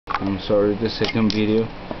I'm sorry, the second video.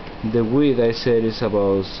 The width I said is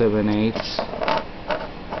about 7/8,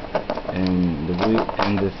 and the width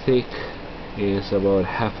and the thick is about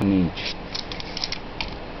 1/2 inch.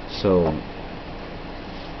 So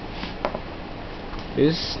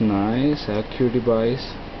it's nice, accurate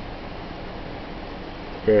device.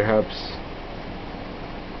 Perhaps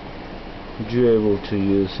you're able to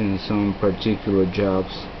use in some particular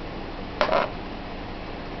jobs.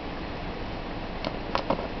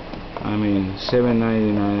 I mean,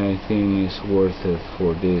 $7.99 I think is worth it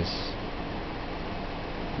for this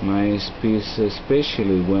nice piece,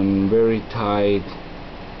 especially when very tight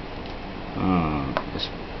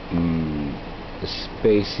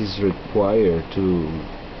space is required to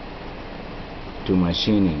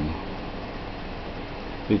machining,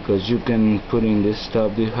 because you can put in this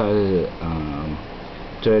stuff. You have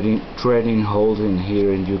threading holes in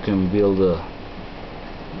here, and you can build a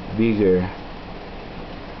bigger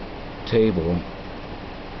table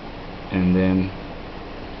and then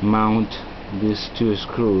mount these 2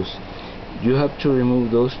 screws. You have to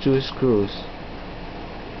remove those 2 screws,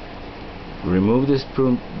 remove the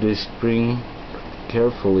spring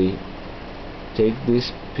carefully, take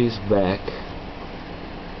this piece back,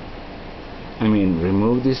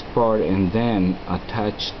 remove this part, and then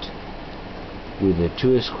attach it with the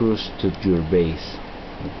 2 screws to your base.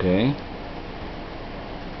 Okay,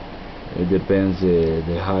 it depends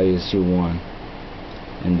the highest you want,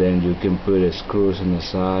 and then you can put screws in the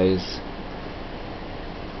size.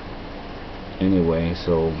 Anyway,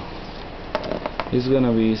 so it's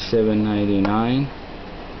gonna be $7.99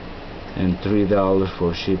 and $3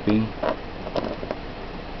 for shipping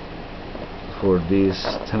for this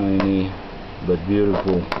tiny but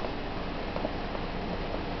beautiful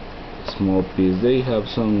small piece. They have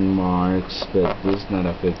some marks, but it's not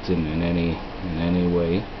affected in any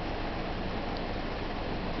way.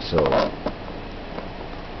 So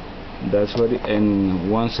that's what it,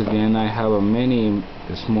 and once again, I have many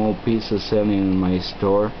small pieces selling in my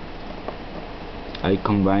store. I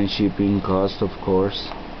combine shipping cost, of course,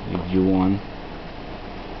 if you want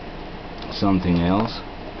something else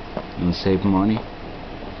and save money.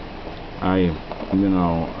 I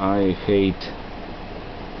hate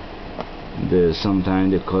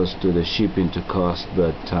sometimes the cost to the shipping to cost,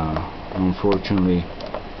 but unfortunately,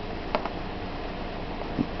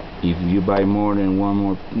 if you buy more than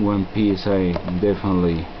one piece, I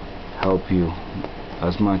definitely help you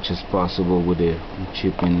as much as possible with the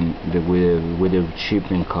shipping, with the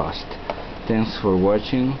shipping cost. Thanks for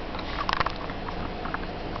watching.